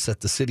Sam,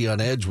 set the city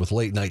on edge with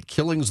late-night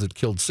killings that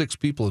killed 6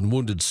 people and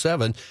wounded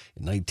 7 in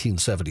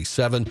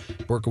 1977.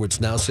 Berkowitz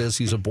now says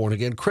he's a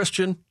born-again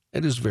Christian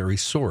and is very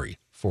sorry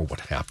for what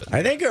happened.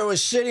 I think I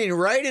was sitting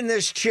right in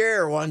this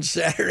chair one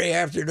Saturday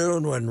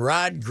afternoon when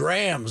Rod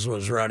Grams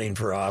was running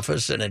for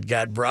office, and it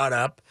got brought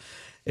up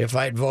if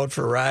I'd vote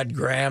for Rod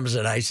Grams,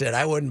 and I said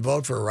I wouldn't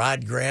vote for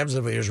Rod Grams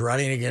if he was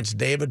running against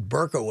David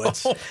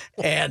Berkowitz.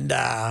 And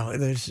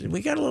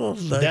we got a little...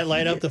 Did that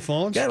light up the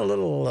phones? Got a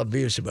little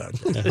abuse about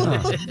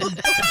it.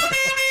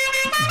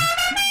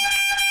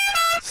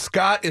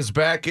 Scott is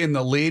back in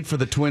the lead for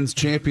the Twins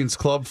Champions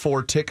Club.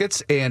 4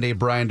 tickets and a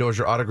Brian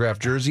Dozier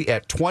autographed jersey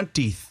at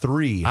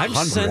 $2,300. I'm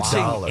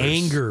sensing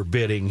anger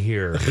bidding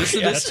here.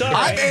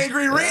 I'm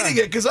angry reading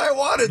it because I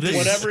wanted this.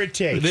 Whatever it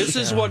takes. This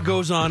is what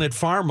goes on at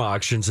farm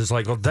auctions. It's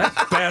like, well, that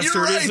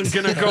bastard isn't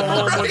going to go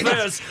home with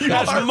this.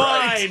 That's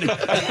mine. All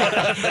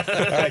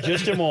right,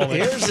 just a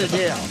moment. Here's the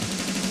deal.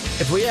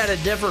 If we had a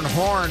different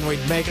horn, we'd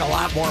make a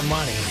lot more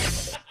money.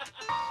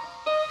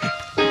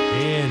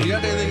 You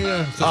got anything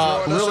to throw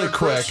at us really there,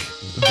 quick,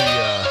 Chris?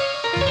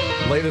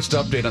 the latest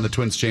update on the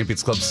Twins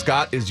Champions Club.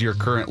 Scott is your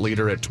current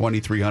leader at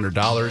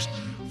 $2,300.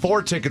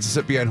 4 tickets to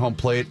sit behind home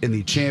plate in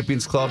the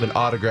Champions Club, an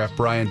autographed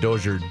Brian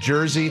Dozier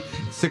jersey.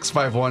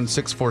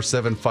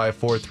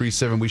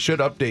 651-647-5437. We should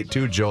update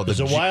too, Joe. Is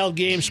the Wild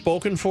game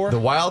spoken for? The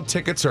Wild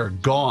tickets are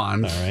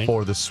gone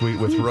for the suite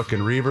with Rook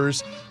and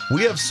Reavers.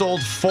 We have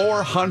sold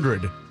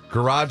 400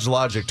 Garage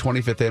Logic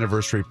 25th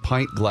anniversary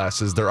pint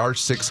glasses. There are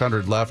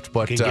 600 left,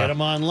 but you can get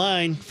them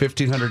online.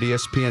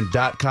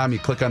 1500ESPN.com. You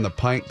click on the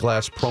pint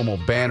glass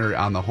promo banner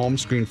on the home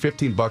screen.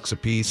 $15 a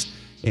piece,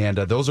 and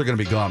those are going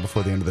to be gone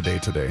before the end of the day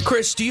today.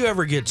 Chris, do you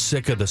ever get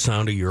sick of the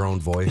sound of your own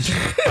voice?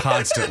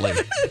 Constantly.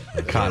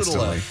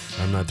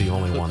 I'm not the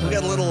only one. We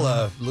got a little,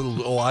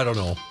 I don't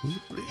know,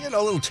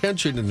 a little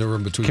tension in the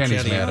room between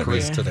Kenny's Kenny mad and at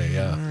Chris me. today.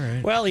 Yeah. All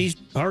right. Well, he's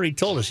already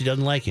told us he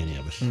doesn't like any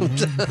of us.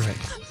 Right.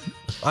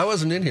 I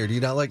wasn't in here. Do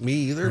you not like me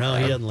either? No,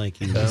 he doesn't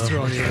like you. He's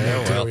throwing you in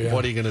there too,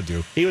 what are you going to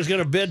do? He was going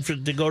to bid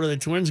to go to the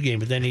Twins game,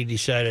 but then he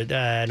decided,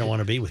 I don't want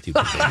to be with you.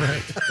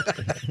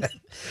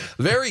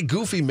 Very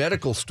goofy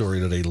medical story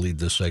today to lead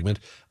this segment.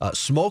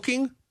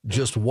 Smoking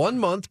just 1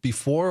 month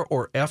before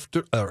or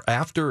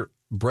after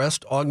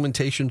breast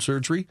augmentation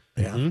surgery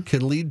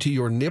can lead to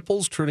your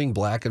nipples turning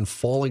black and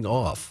falling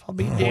off. I'll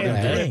be damned.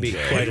 That'd be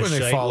quite a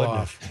sight,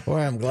 wouldn't it? Boy,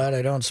 I'm glad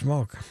I don't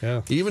smoke.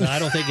 Yeah. I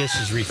don't think this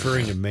is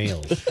referring to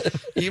males.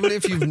 Even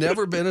if you've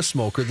never been a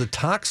smoker, the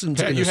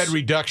toxins Pat, in you had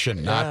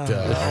reduction, not.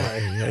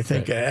 I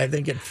think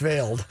it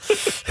failed.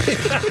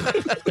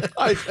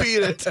 I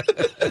beat it.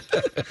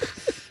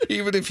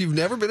 Even if you've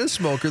never been a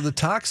smoker, the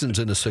toxins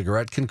in a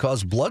cigarette can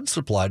cause blood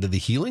supply to the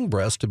healing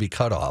breast to be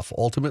cut off,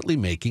 ultimately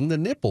making the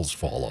nipples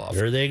fall off.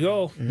 There they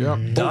go.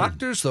 Yep.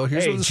 Doctors, though,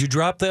 here's Hey, where did you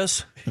drop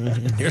this?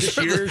 here's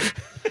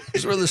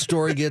where the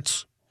story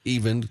gets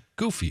even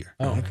goofier.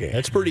 Oh, okay.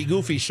 That's pretty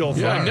goofy so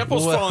far. Yeah,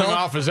 nipples falling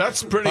off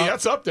that's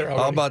up there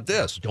already. How about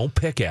this? Don't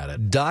pick at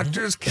it.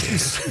 Doctors can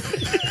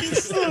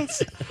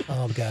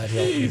Oh, God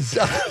help you.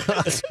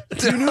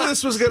 You knew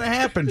this was going to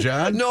happen,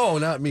 John. No,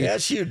 not me.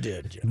 Yes, you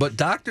did. But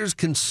doctors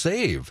can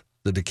save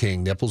the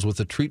decaying nipples with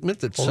a treatment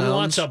that Well, who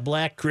wants sounds a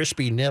black,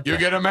 crispy nipple? You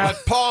get them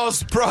at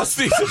Paul's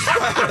Prosthesis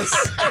Palace.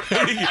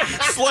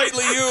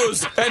 Slightly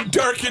used and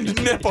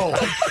darkened nipple.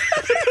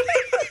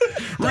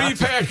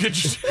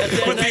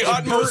 Repackaged with the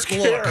utmost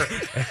care.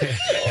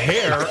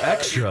 Hair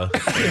extra.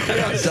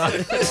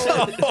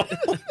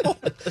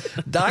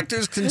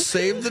 Doctors can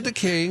save the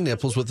decaying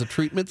nipples with a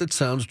treatment that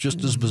sounds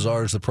just as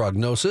bizarre as the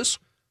prognosis.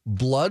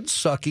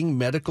 Blood-sucking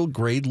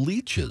medical-grade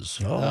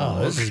leeches. Oh,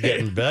 this is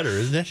getting better,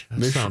 isn't it?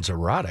 That sounds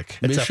erotic.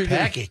 It's a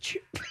package.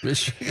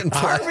 Michigan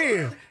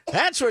Harvey,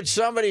 that's what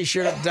somebody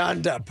should have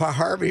done to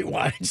Harvey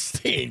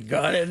Weinstein.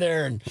 Gone in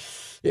there and,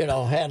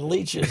 had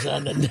leeches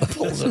on the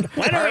nipples. And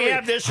Why don't we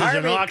have this as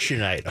an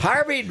auction item?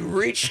 Harvey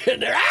reached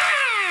in there.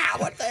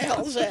 What the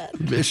hell's that?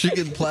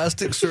 Michigan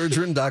plastic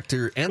surgeon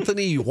Dr.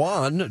 Anthony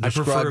Yuan I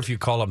prefer described if you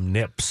call them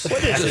nips.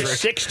 What is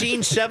this,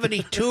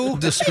 1672?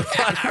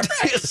 described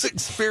his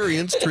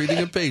experience treating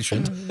a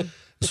patient.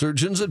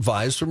 Surgeons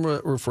advised from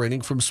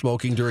refraining from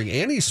smoking during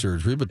any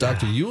surgery, but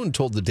Dr. Yuan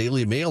told the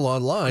Daily Mail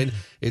online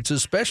it's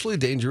especially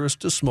dangerous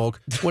to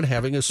smoke when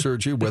having a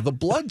surgery where the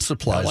blood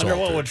supply I is wonder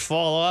altered. what would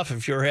fall off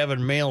if you're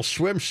having male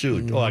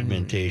swimsuit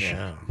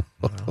augmentation.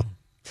 Yeah.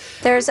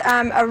 There's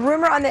a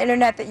rumor on the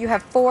internet that you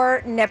have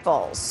 4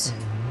 nipples.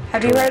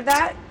 Have you heard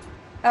that?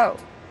 Oh,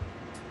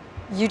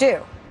 you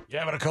do?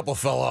 Yeah, but a couple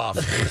fell off.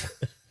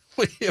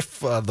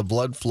 If the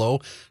blood flow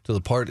to the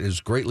part is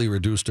greatly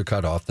reduced or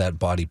cut off, that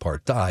body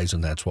part dies,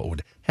 and that's what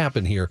would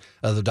happen here.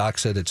 The doc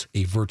said it's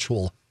a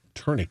virtual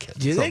tourniquet.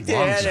 Do you think they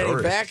had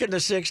any, back in the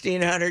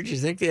 1600s, you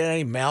think they had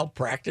any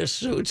malpractice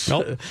suits?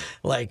 Nope.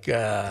 Like,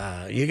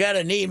 you got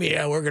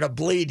anemia, we're going to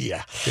bleed you.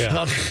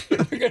 Yeah.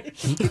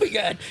 we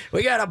got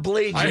to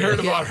bleed you. I heard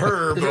about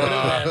her,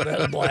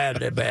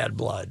 bad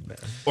blood, man.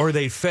 Or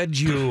they fed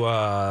you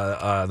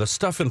the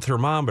stuff in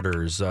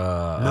thermometers.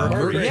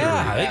 Mercury.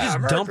 Yeah, they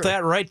just dump mercury.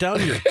 that right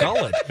down your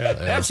gullet.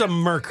 Have some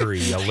mercury,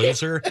 you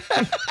loser.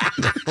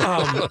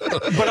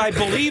 But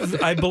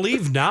I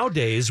believe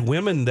nowadays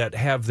women that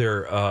have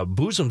their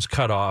bosoms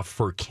cut off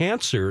for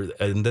cancer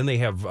and then they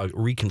have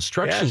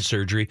reconstruction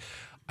surgery,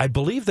 I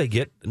believe they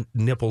get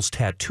nipples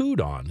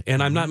tattooed on.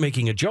 And I'm not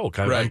making a joke.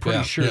 I'm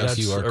pretty sure that's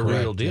you are a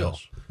real correct. deal.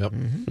 Yes.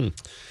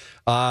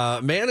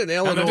 Yep. Man in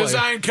Illinois. And the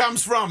design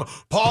comes from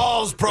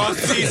Paul's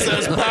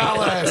Prosthesis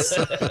Palace.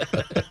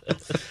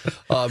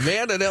 A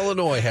man in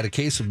Illinois had a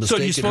case of mistaken.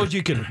 So do you suppose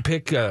you can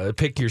pick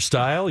your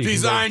style? You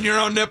Design your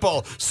own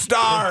nipple.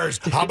 Stars.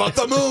 How about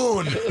the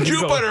moon?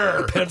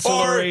 Jupiter. Pencil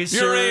or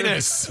eraser.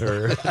 Uranus.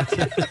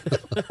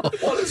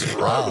 What is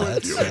wrong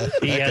with you?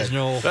 He has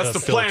no That's the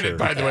filter. planet,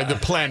 by the way. The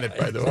planet,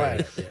 by the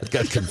way. It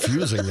got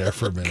confusing there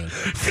for a minute.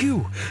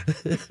 Phew.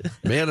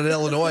 Man in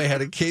Illinois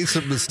had a case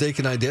of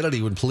mistaken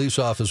identity when police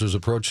officers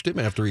approached him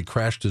after he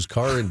crashed his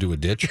car into a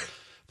ditch.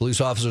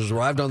 Police officers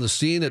arrived on the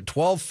scene at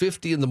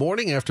 12:50 in the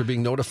morning after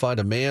being notified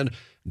a man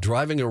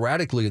driving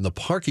erratically in the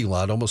parking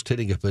lot, almost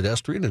hitting a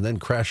pedestrian and then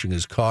crashing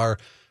his car.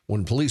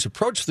 When police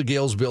approached the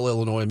Galesburg,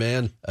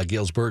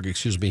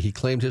 he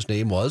claimed his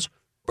name was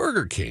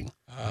Burger King.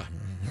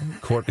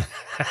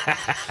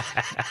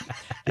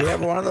 You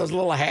have one of those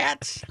little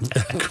hats?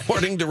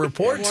 According to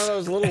reports. One of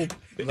those little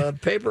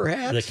paper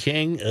hats? The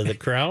king, the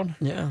crown?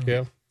 Yeah.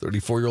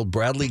 34-year-old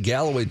Bradley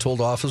Galloway told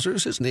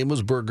officers his name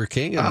was Burger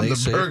King, and they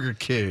say Burger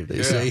King.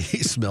 They say he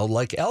smelled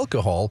like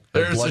alcohol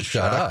and There's a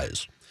bloodshot shock.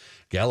 eyes.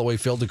 Galloway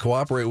failed to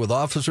cooperate with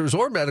officers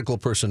or medical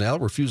personnel,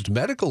 refused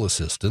medical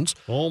assistance.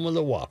 Home of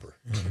the Whopper.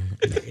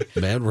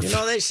 Man, You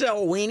know they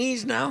sell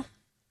weenies now?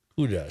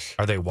 Who does?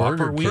 Are they Whopper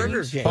Burger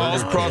Burger Weenies? King.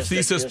 Paul's No,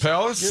 Prosthesis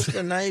Palace? Just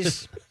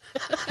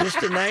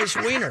a nice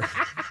wiener.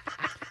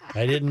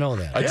 I didn't know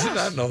that. I did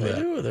not know They that.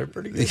 do. They're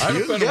pretty good. I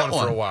haven't been to get one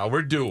for a one. while.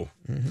 We're due.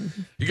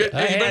 You been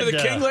I to had, the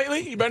King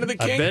lately? You been to the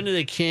King? I've been to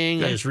the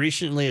King as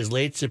recently as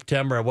late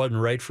September. I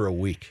wasn't right for a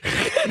week.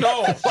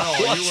 No,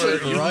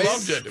 you Right?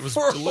 loved it. It was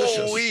For a delicious.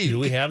 whole week. Do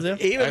we have them?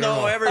 Even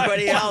though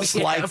everybody else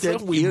liked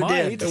it, you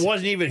did. It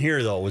wasn't even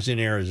here, though. It was in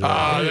Arizona.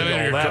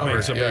 That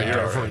makes a big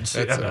difference.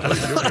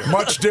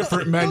 Much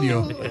different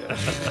menu.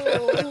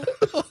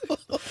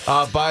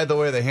 By the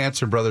way, the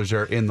Hanson brothers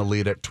are in the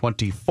lead at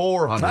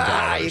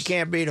 $2,400. You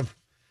can't beat them.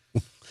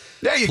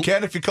 Yeah, you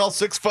can if you call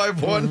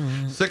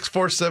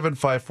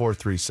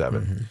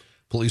 651-647-5437.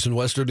 Police in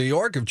Western New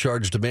York have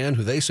charged a man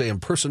who they say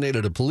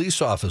impersonated a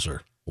police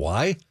officer.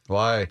 Why?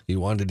 Why? He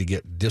wanted to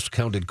get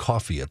discounted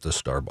coffee at the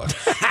Starbucks.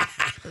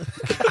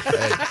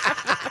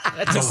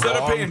 Instead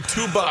of paying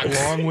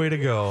 $2. Long way to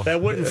go.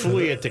 That wouldn't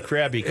fool you at the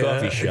Krabby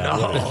Coffee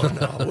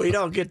Shop. No, we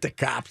don't get the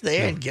cops.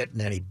 They ain't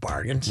getting any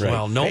bargains.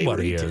 Well,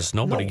 nobody Hey, is.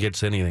 Nobody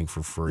gets anything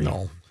for free.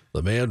 No.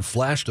 The man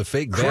flashed a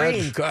fake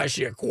Cream badge. costs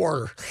you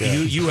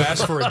 $0.25. You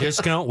ask for a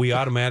discount, we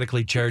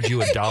automatically charge you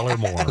 $1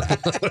 more.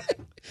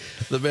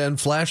 The man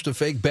flashed a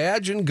fake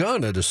badge and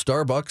gun at a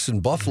Starbucks in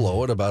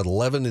Buffalo at about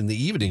 11 in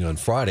the evening on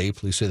Friday.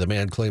 Police say the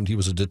man claimed he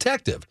was a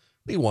detective.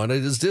 He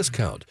wanted his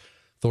discount.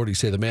 Authorities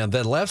say the man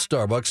then left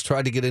Starbucks,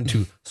 tried to get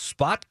into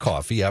Spot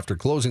Coffee after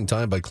closing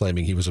time by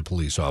claiming he was a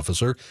police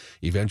officer.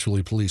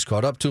 Eventually, police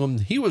caught up to him.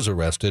 He was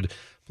arrested.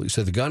 Police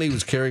said the gun he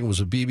was carrying was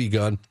a BB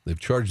gun. They've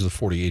charged the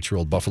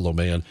 48-year-old Buffalo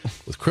man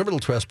with criminal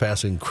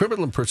trespassing,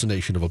 criminal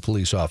impersonation of a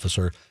police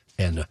officer,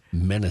 and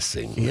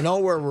menacing. You know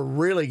where we're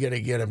really going to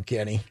get him,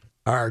 Kenny?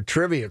 Our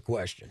trivia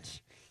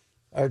questions.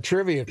 Our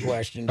trivia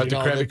questions. At the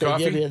Krabby that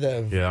Coffee?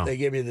 They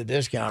give you the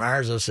discount.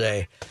 Ours will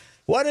say,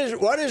 what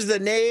is the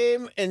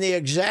name and the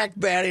exact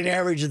batting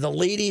average of the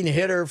leading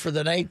hitter for the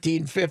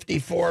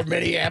 1954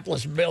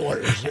 Minneapolis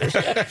Millers?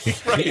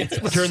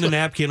 Turn the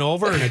napkin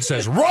over and it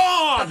says,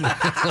 wrong!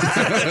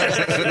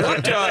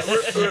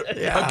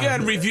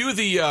 Again, review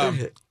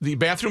the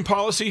bathroom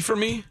policy for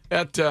me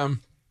at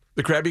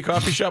the Krabby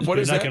Coffee Shop. What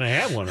You're is not that? going to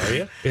have one, are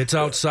you? It's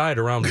outside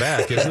around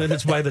back, isn't it?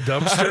 It's by the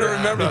dumpster. I don't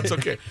remember. That's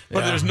okay.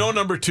 But there's no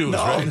number twos,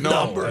 right?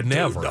 Never.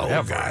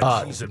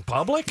 Never. He's in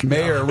public?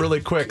 Mayor, really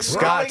quick.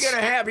 We're only Scott's, going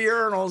to have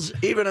urinals,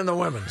 even in the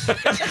women's.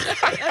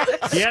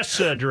 Yes,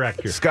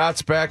 Director.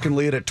 Scott's back in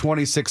lead at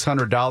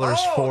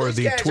 $2,600 for these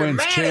the guys are Twins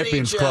mad at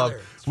Champions each Club.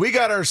 other. We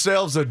got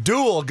ourselves a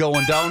duel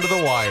going down to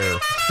the wire.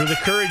 For the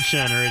Courage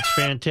Center, it's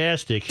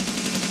fantastic.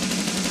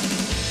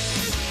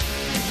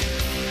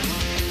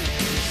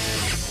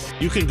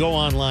 You can go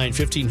online,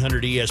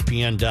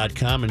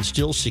 1500ESPN.com, and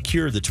still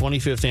secure the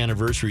 25th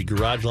anniversary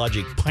Garage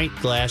Logic pint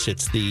glass.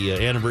 It's the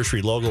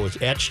anniversary logo.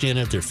 It's etched in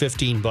it. They're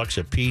 $15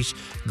 a piece.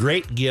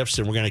 Great gifts,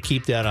 and we're going to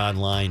keep that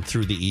online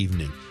through the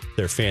evening.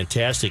 They're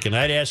fantastic. And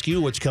I'd ask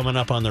you what's coming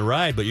up on the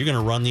ride, but you're going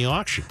to run the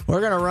auction.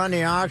 We're going to run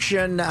the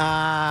auction.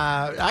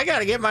 I got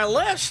to get my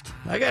list.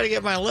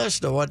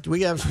 Of what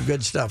we have. Some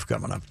good stuff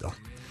coming up, though.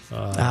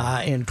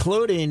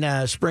 Including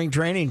a spring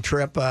training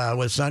trip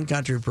with Sun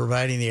Country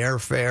providing the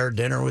airfare,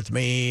 dinner with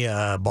me,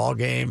 ball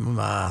game,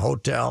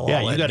 hotel. Yeah,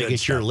 all you that got to good get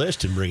stuff. your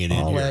list and bring it in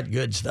All here. that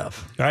good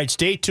stuff. All right,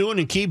 stay tuned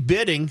and keep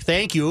bidding.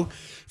 Thank you.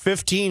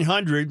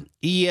 1500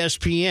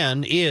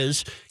 ESPN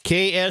is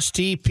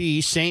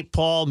KSTP, St.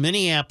 Paul,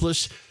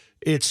 Minneapolis.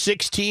 It's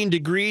 16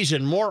 degrees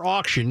and more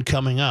auction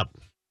coming up.